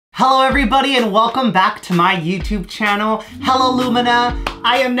Hello everybody and welcome back to my YouTube channel. Hello Lumina,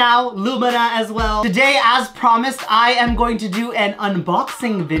 I am now Lumina as well. Today, as promised, I am going to do an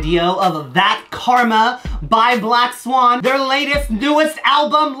unboxing video of That Karma by Blackswan, their latest, newest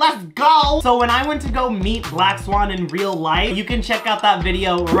album. Let's go! So when I went to go meet Blackswan in real life, you can check out that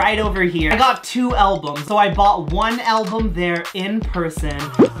video right over here. I got 2 albums. So I bought 1 album there in person,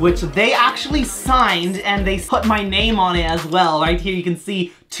 which they actually signed and they put my name on it as well. Right here you can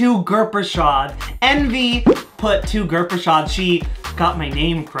see 2 Gurprashad. Envy put 2 Gurprashad. She got my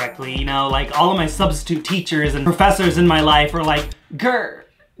name correctly, you know, like all of my substitute teachers and professors in my life are like but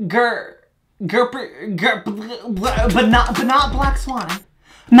not Blackswan.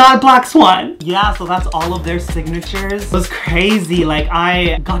 Not Blackswan. Yeah, so that's all of their signatures. It was crazy. Like,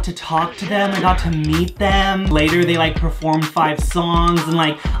 I got to talk to them. I got to meet them. Later, they like performed 5 songs and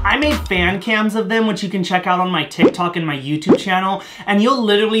like, I made fan cams of them, which you can check out on my TikTok and my YouTube channel. And you'll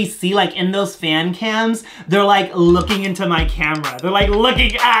literally see like in those fan cams, they're like looking into my camera. They're like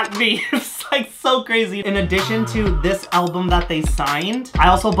looking at me. It's like so crazy. In addition to this album that they signed, I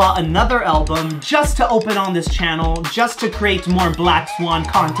also bought another album just to open on this channel, just to create more Blackswan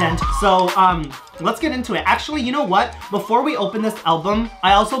content. So, let's get into it. Actually, you know what? Before we open this album,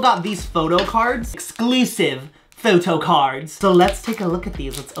 I also got these photo cards, exclusive photo cards. So let's take a look at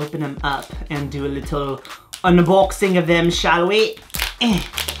these. Let's open them up and do a little unboxing of them, shall we?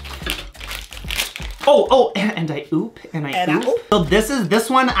 Oh, and I oop. So this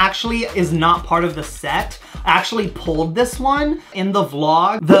one actually is not part of the set. I actually pulled this one in the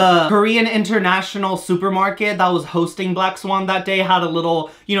vlog. The Korean International Supermarket that was hosting Blackswan that day had a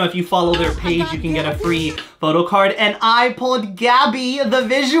little, you know, if you follow their page, you can get a free photo card. And I pulled Gabby, the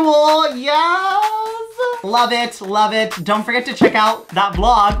visual. Yes! Love it, love it. Don't forget to check out that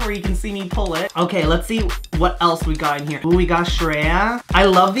vlog where you can see me pull it. Okay, let's see what else we got in here. Ooh, we got Shreya. I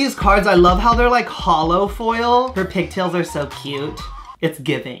love these cards. I love how they're like hollow foil. Her pigtails are so cute. It's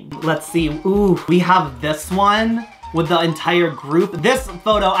giving. Let's see. Ooh, we have this one with the entire group. This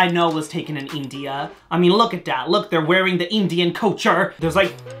photo I know was taken in India. I mean, look at that. Look, they're wearing the Indian culture. There's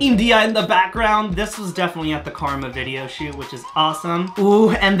like India in the background. This was definitely at the Karma video shoot, which is awesome. Ooh,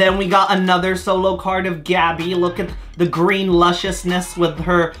 and then we got another solo card of Gabby. Look at the green lusciousness with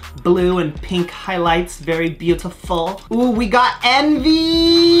her blue and pink highlights. Very beautiful. Ooh, we got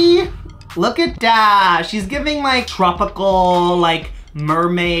Envy. Look at that. She's giving like tropical, like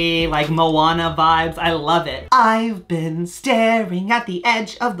mermaid, like Moana vibes. I love it. I've been staring at the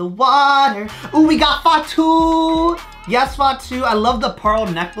edge of the water. Ooh, we got Fatu. Yes, Fatu. I love the pearl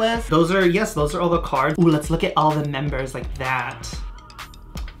necklace. Those are all the cards. Ooh, let's look at all the members like that.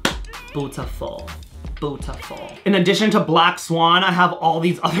 Beautiful. Beautiful. In addition to Blackswan, I have all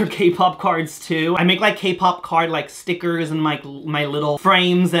these other K-pop cards too. I make like K-pop card like stickers and my little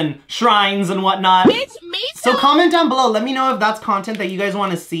frames and shrines and whatnot. So comment down below, let me know if that's content that you guys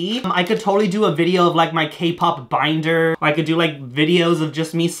want to see. I could totally do a video of like my K-pop binder. I could do like videos of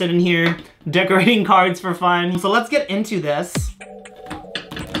just me sitting here decorating cards for fun. So let's get into this.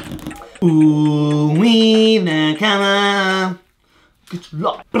 Ooh, we the camera.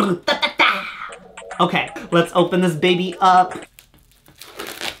 Okay, let's open this baby up.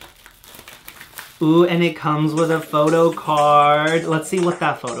 Ooh, and it comes with a photo card. Let's see what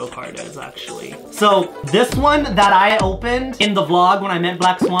that photo card is, actually. So, this one that I opened in the vlog when I met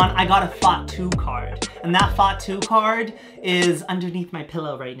Blackswan, I got a Fatu card. And that Fatu card is underneath my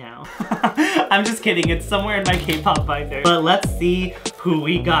pillow right now. I'm just kidding, it's somewhere in my K-pop binder. But let's see who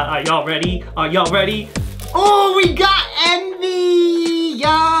we got. Are y'all ready? Are y'all ready? Oh, we got Envy!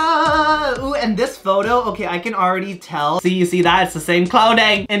 Yeah! Ooh, and this photo, okay, I can already tell. See, you see that? It's the same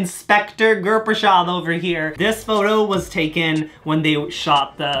clothing. Inspector Gurprashad over here. This photo was taken when they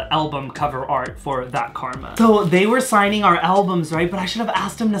shot the album cover art for That Karma. So they were signing our albums, right? But I should have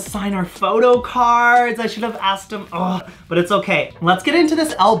asked them to sign our photo cards. I should have asked them, but it's okay. Let's get into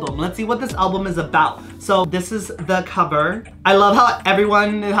this album. Let's see what this album is about. So this is the cover. I love how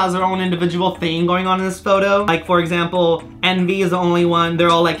everyone has their own individual thing going on in this photo. Like, for example, Envy is the only one. They're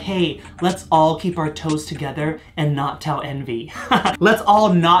all like, hey, let's all keep our toes together and not tell Envy. Let's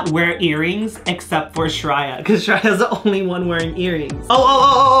all not wear earrings except for Shreya, because Shreya's the only one wearing earrings.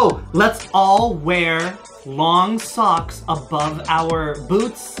 Oh, let's all wear long socks above our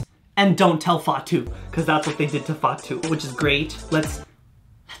boots and don't tell Fatu, because that's what they did to Fatu, which is great. Let's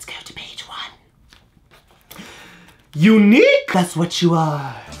go to page 1. Unique! That's what you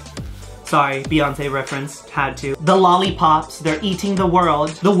are. Sorry, Beyonce reference, had to. The lollipops, they're eating the world.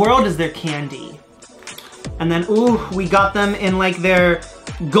 The world is their candy. And then, ooh, we got them in like their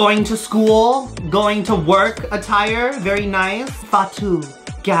going to school, going to work attire. Very nice. Fatu,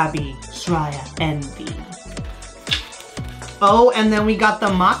 Gabby, Shreya, Envy. Oh, and then we got the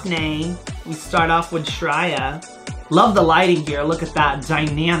maknae. We start off with Shreya. Love the lighting here. Look at that.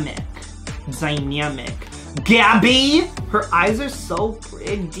 Dynamic. Dynamic. Gabby! Her eyes are so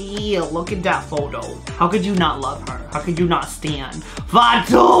pretty. Look at that photo. How could you not love her? How could you not stand?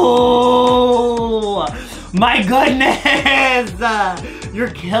 Fatu! My goodness!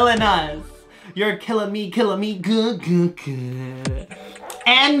 You're killing us. You're killing me, good, good, good.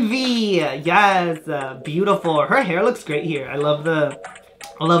 Envy! Yes, beautiful. Her hair looks great here. I love the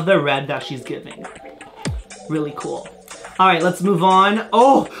red that she's giving. Really cool. All right, let's move on.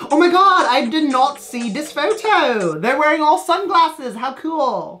 Oh my God, I did not see this photo. They're wearing all sunglasses, how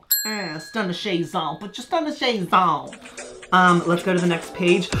cool. Stun the shades on, put your stun the shades on. Let's go to the next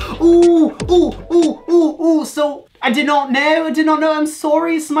page. Ooh, so I did not know, I'm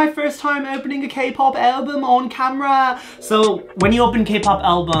sorry. This is my first time opening a K-pop album on camera. So when you open K-pop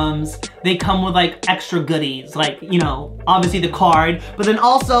albums, they come with like extra goodies, like, you know, obviously the card, but then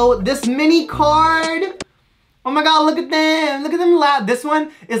also this mini card. Oh my God, look at them laugh. This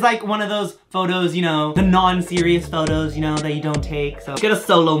one is like one of those photos, you know, the non-serious photos, you know, that you don't take. So get a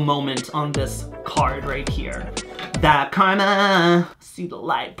solo moment on this card right here. That karma, see the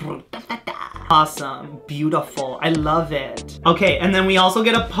light. Awesome, beautiful, I love it. Okay, and then we also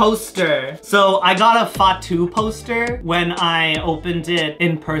get a poster. So I got a Fatu poster when I opened it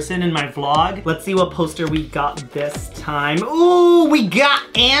in person in my vlog. Let's see what poster we got this time. Ooh, we got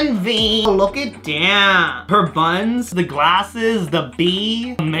Envy. Look at that. Her buns, the glasses, the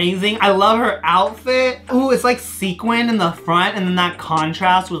bee, amazing. I love her outfit. Ooh, it's like sequin in the front and then that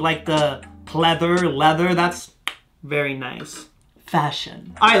contrast with like the leather, that's very nice.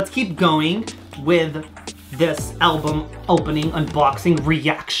 Fashion. All right, let's keep going with this album opening, unboxing,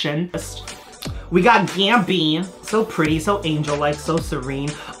 reaction. We got Gabby, so pretty, so angel-like, so serene.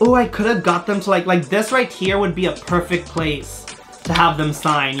 Oh, I could have got them to like this right here would be a perfect place to have them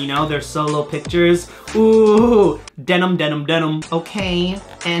sign, you know, their solo pictures. Ooh, denim, denim, denim. Okay,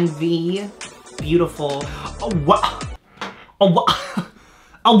 Envy, beautiful. Oh, wow. Oh, wow.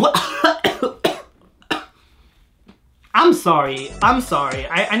 Oh, wow. I'm sorry.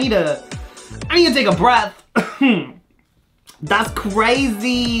 I need to take a breath. That's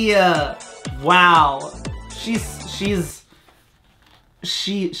crazy. Wow. She's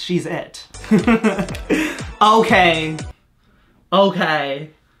it. Okay.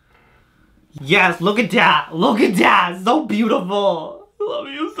 Yes, look at that. So beautiful. I love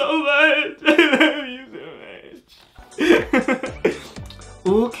you so much. I love you so much.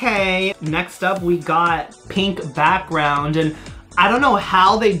 Okay, next up we got pink background, and I don't know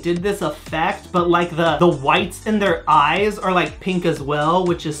how they did this effect, but like the whites in their eyes are like pink as well,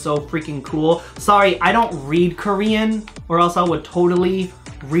 which is so freaking cool. Sorry, I don't read Korean, or else I would totally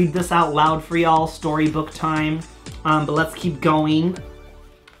read this out loud for y'all, storybook time. But let's keep going.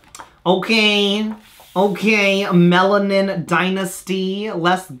 Okay, Melanin Dynasty,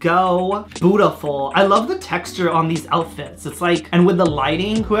 let's go. Beautiful. I love the texture on these outfits. It's like, and with the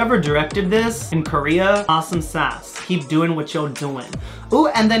lighting, whoever directed this in Korea, awesome sass. Keep doing what you're doing. Ooh,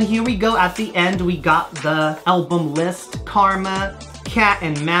 and then here we go at the end, we got the album list, Karma, Cat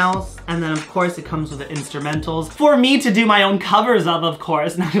and Mouse, and then of course it comes with the instrumentals for me to do my own covers of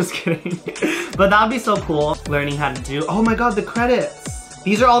course. No, just kidding. But that'd be so cool, learning how to do. Oh my God, the credits.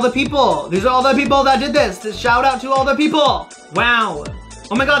 These are all the people. These are all the people that did this. Shout out to all the people. Wow.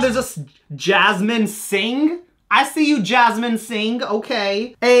 Oh my God, there's a Jasmine Singh. I see you, Jasmine Singh.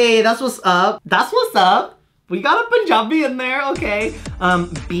 Okay. Hey, that's what's up. That's what's up. We got a Punjabi in there. Okay.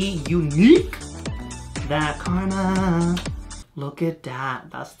 Be unique. That karma. Look at that.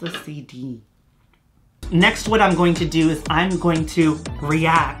 That's the CD. Next, what I'm going to do is I'm going to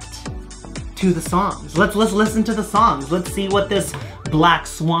react to the songs. Let's listen to the songs. Let's see what this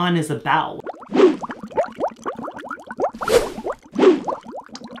Blackswan is about.